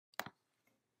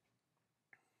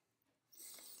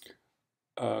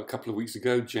A couple of weeks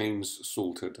ago, James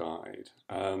Salter died.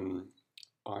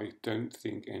 I don't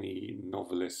think any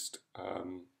novelist,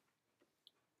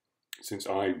 since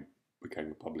I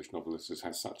became a published novelist, has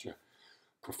had such a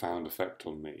profound effect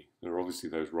on me. There are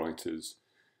obviously those writers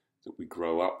that we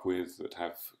grow up with that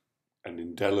have an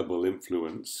indelible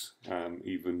influence,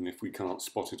 even if we can't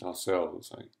spot it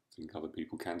ourselves. I think other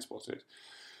people can spot it.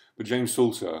 But James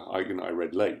Salter, I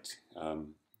read late. I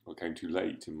came too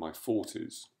late in my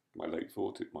 40s. I'm in my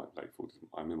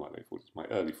late 40s, my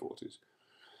early 40s.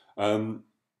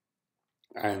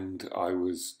 And I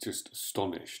was just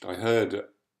astonished. I heard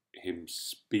him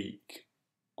speak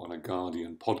on a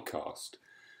Guardian podcast,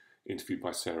 interviewed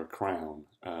by Sarah Crown,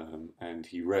 and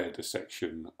he read a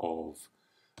section of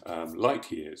Light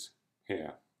Years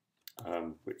here,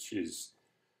 which is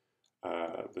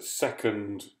the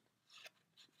second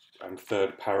and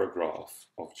third paragraph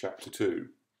of chapter 2.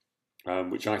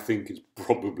 Which I think is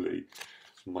probably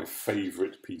my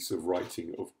favourite piece of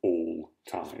writing of all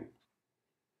time.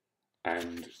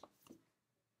 And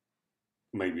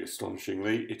maybe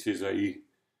astonishingly, it is a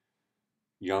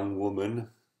young woman,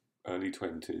 early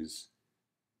 20s,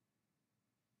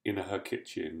 in her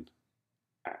kitchen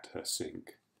at her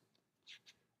sink.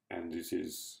 And it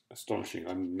is astonishing.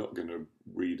 I'm not going to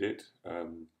read it.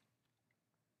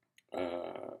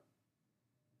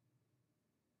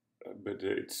 But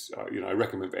it's, I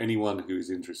recommend for anyone who is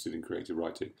interested in creative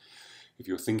writing, if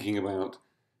you're thinking about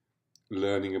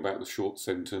learning about the short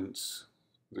sentence,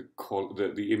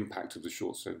 the impact of the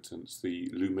short sentence, the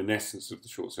luminescence of the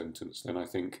short sentence, then I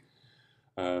think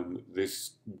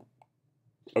this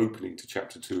opening to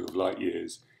chapter 2 of Light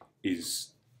Years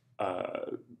is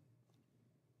the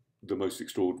most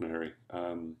extraordinary.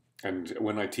 And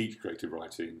when I teach creative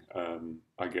writing,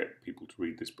 I get people to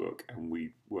read this book, and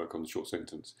we work on the short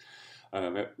sentence.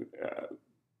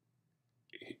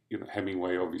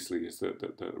 Hemingway obviously is the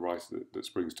writer that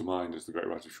springs to mind as the great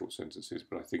writer of short sentences,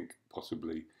 but I think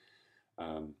possibly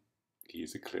he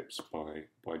is eclipsed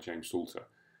by James Salter.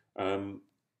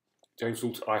 James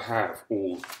Salter, I have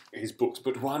all his books,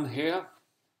 but one here,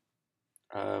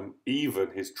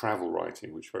 even his travel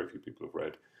writing, which very few people have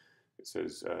read. It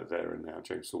says there and now,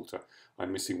 James Salter.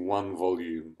 I'm missing one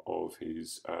volume of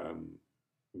his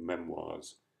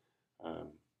memoirs,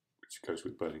 which goes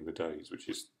with Burning the Days, which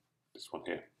is this one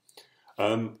here.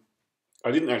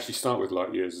 I didn't actually start with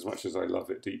Light Years as much as I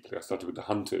love it deeply. I started with The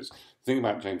Hunters. The thing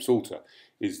about James Salter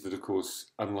is that, of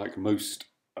course, unlike most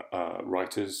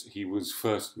writers, he was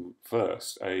first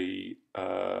a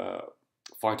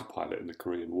fighter pilot in the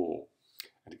Korean War,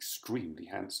 and extremely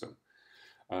handsome.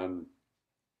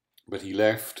 But he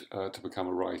left to become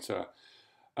a writer,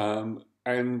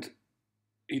 and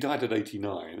he died at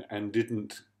 89 and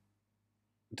didn't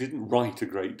write a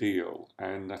great deal.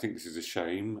 And I think this is a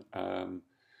shame.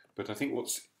 But I think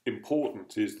what's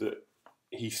important is that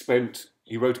he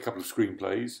wrote a couple of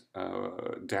screenplays.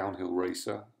 Downhill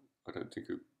Racer, I don't think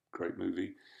a great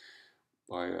movie,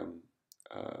 by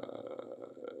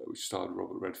which starred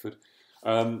Robert Redford.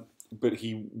 But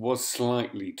he was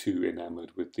slightly too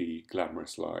enamoured with the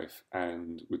glamorous life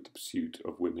and with the pursuit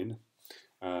of women.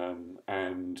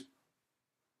 And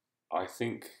I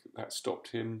think that stopped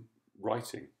him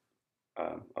writing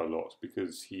a lot,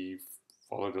 because he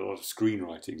followed a lot of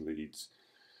screenwriting leads,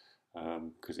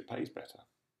 because it pays better.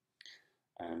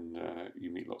 And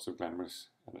you meet lots of glamorous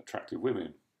and attractive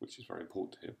women, which is very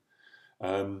important to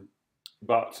him.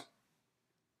 But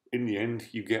in the end,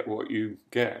 you get what you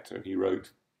get. And he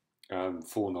wrote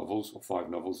 4 novels, or 5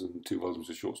 novels, and 2 volumes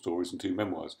of short stories and 2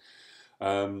 memoirs.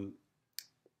 I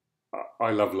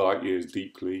love Light Years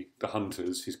deeply. The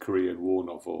Hunters, his Korean War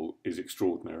novel, is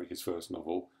extraordinary, his first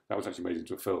novel. That was actually made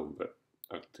into a film, but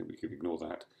I think we can ignore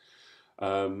that.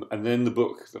 And then the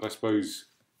book that I suppose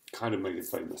kind of made him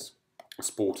famous, A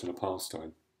Sport and a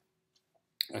Pastime.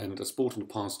 And A Sport and a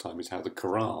Pastime is how the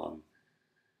Quran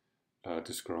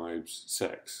describes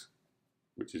sex,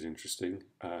 which is interesting.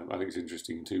 I think it's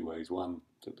interesting in 2 ways. One,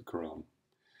 that the Quran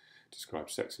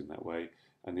describes sex in that way,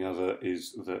 and the other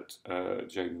is that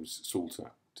James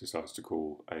Salter decides to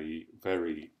call a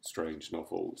very strange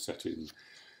novel set in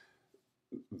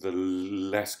the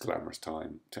less glamorous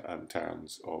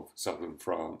towns of southern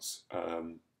France,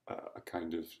 a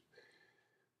kind of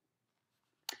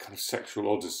sexual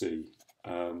odyssey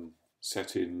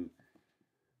set in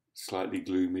slightly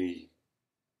gloomy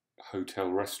hotel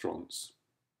restaurants.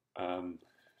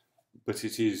 But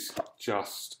it is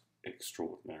just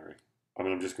extraordinary. I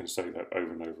mean, I'm just going to say that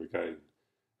over and over again.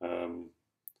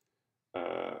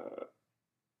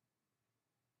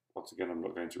 Once again, I'm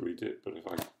not going to read it, but if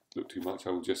I look too much, I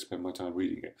will just spend my time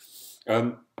reading it.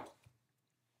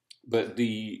 But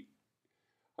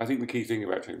I think the key thing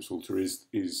about James Salter is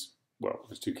well,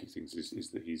 there's two key things.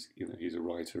 Is that he's a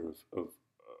writer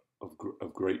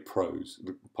of great prose,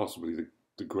 possibly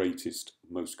the greatest,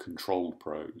 most controlled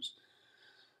prose.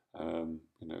 You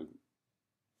know,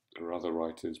 there are other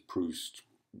writers, Proust,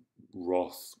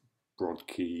 Roth,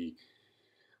 Brodkey,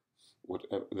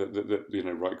 that you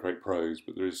know write great prose,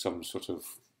 but there's a sort of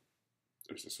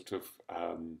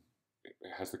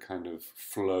it has the kind of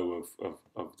flow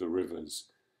of the rivers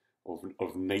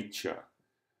of nature,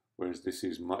 whereas this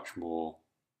is much more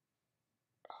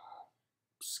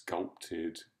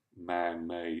sculpted,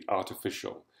 man-made,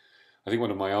 artificial. I think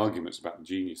one of my arguments about the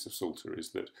genius of Salter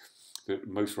is that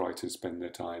most writers spend their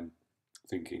time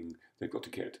thinking they've got to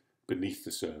get beneath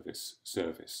the surface.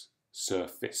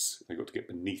 They've got to get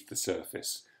beneath the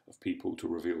surface of people to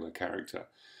reveal their character.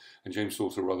 And James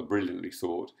Salter rather brilliantly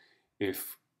thought,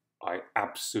 if I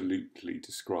absolutely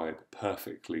describe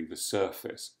perfectly the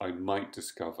surface, I might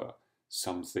discover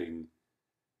something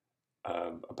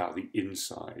about the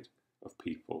inside of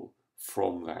people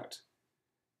from that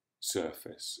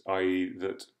surface.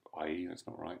 That's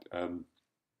not right.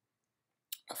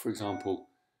 For example,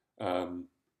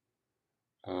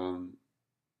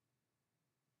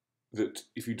 that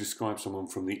if you describe someone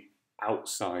from the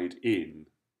outside in,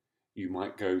 you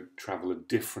might travel a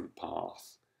different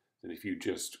path than if you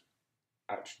just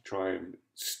actually try and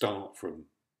start from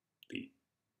the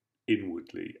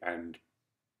inwardly and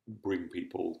bring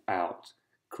people out,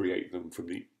 create them from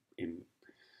the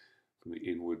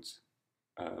inwards,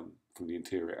 from the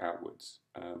interior outwards.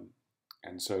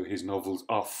 And so his novels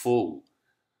are full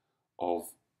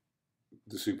of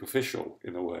the superficial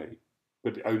in a way,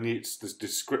 but only it's this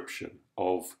description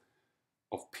of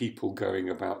people going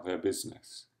about their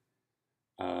business.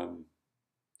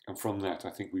 And from that,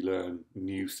 I think we learn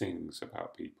new things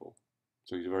about people.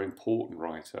 So he's a very important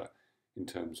writer in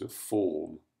terms of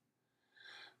form.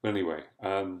 But anyway,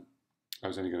 I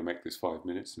was only going to make this 5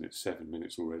 minutes, and it's 7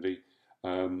 minutes already.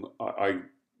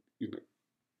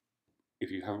 If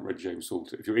you haven't read James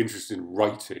Salter, if you're interested in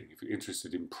writing, if you're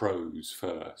interested in prose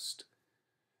first,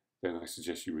 then I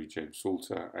suggest you read James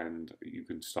Salter, and you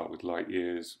can start with Light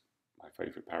Years, my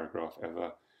favourite paragraph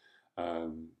ever.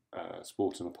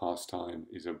 Sport and a Pastime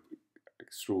is an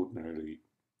extraordinarily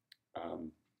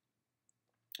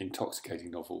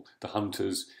intoxicating novel. The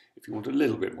Hunters, if you want a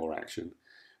little bit more action.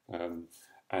 And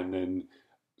then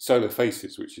Solar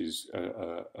Faces, which is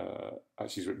actually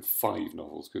he's written 5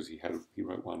 novels because he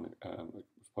wrote one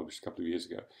published a couple of years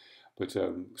ago. But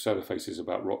Solar Faces is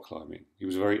about rock climbing. He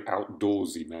was a very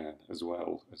outdoorsy man as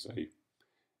well as a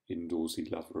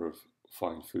indoorsy lover of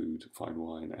fine food, fine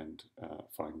wine, and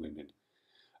fine women.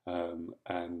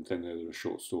 And then there are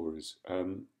short stories.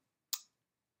 I'm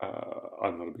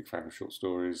not a big fan of short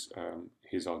stories.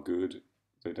 His are good.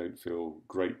 They don't feel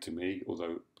great to me,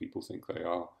 although people think they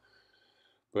are.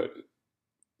 But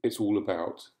it's all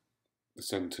about the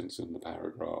sentence and the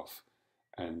paragraph,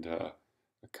 and a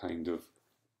kind of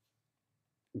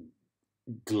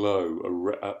glow,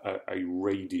 a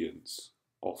radiance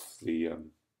off the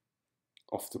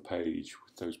page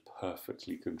with those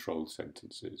perfectly controlled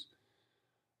sentences.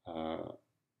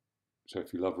 So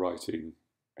if you love writing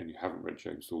and you haven't read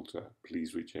James Salter,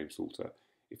 please read James Salter.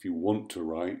 If you want to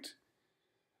write,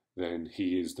 then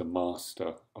he is the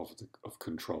master of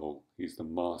control. He's the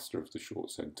master of the short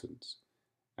sentence,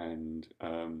 and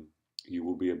you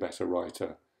will be a better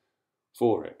writer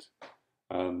for it.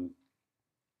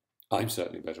 I'm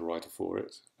certainly a better writer for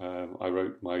it. I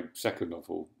wrote my second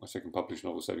published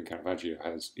novel, Saving Caravaggio,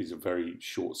 is a very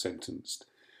short sentenced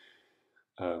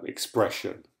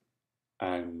expression,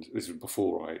 and this was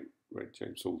before I read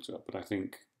James Salter. But I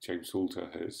think James Salter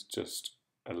has just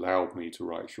allowed me to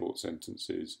write short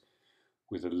sentences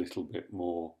with a little bit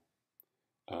more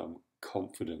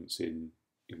confidence in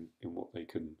what they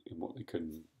can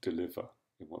deliver,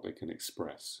 in what they can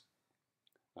express.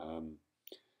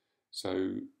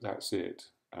 So that's it.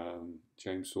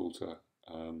 James Salter,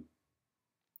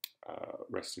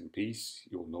 rest in peace.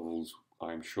 Your novels,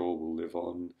 I'm sure, will live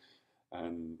on,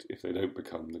 and if they don't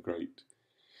become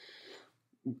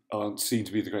aren't seen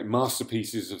to be the great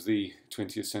masterpieces of the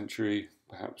 20th century,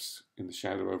 perhaps In the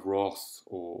Shadow of Roth,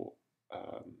 or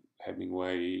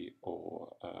Hemingway,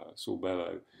 or Saul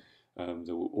Bellow,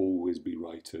 there will always be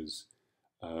writers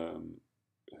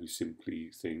who simply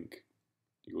think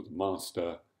you're the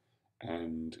master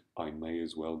and I may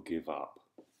as well give up.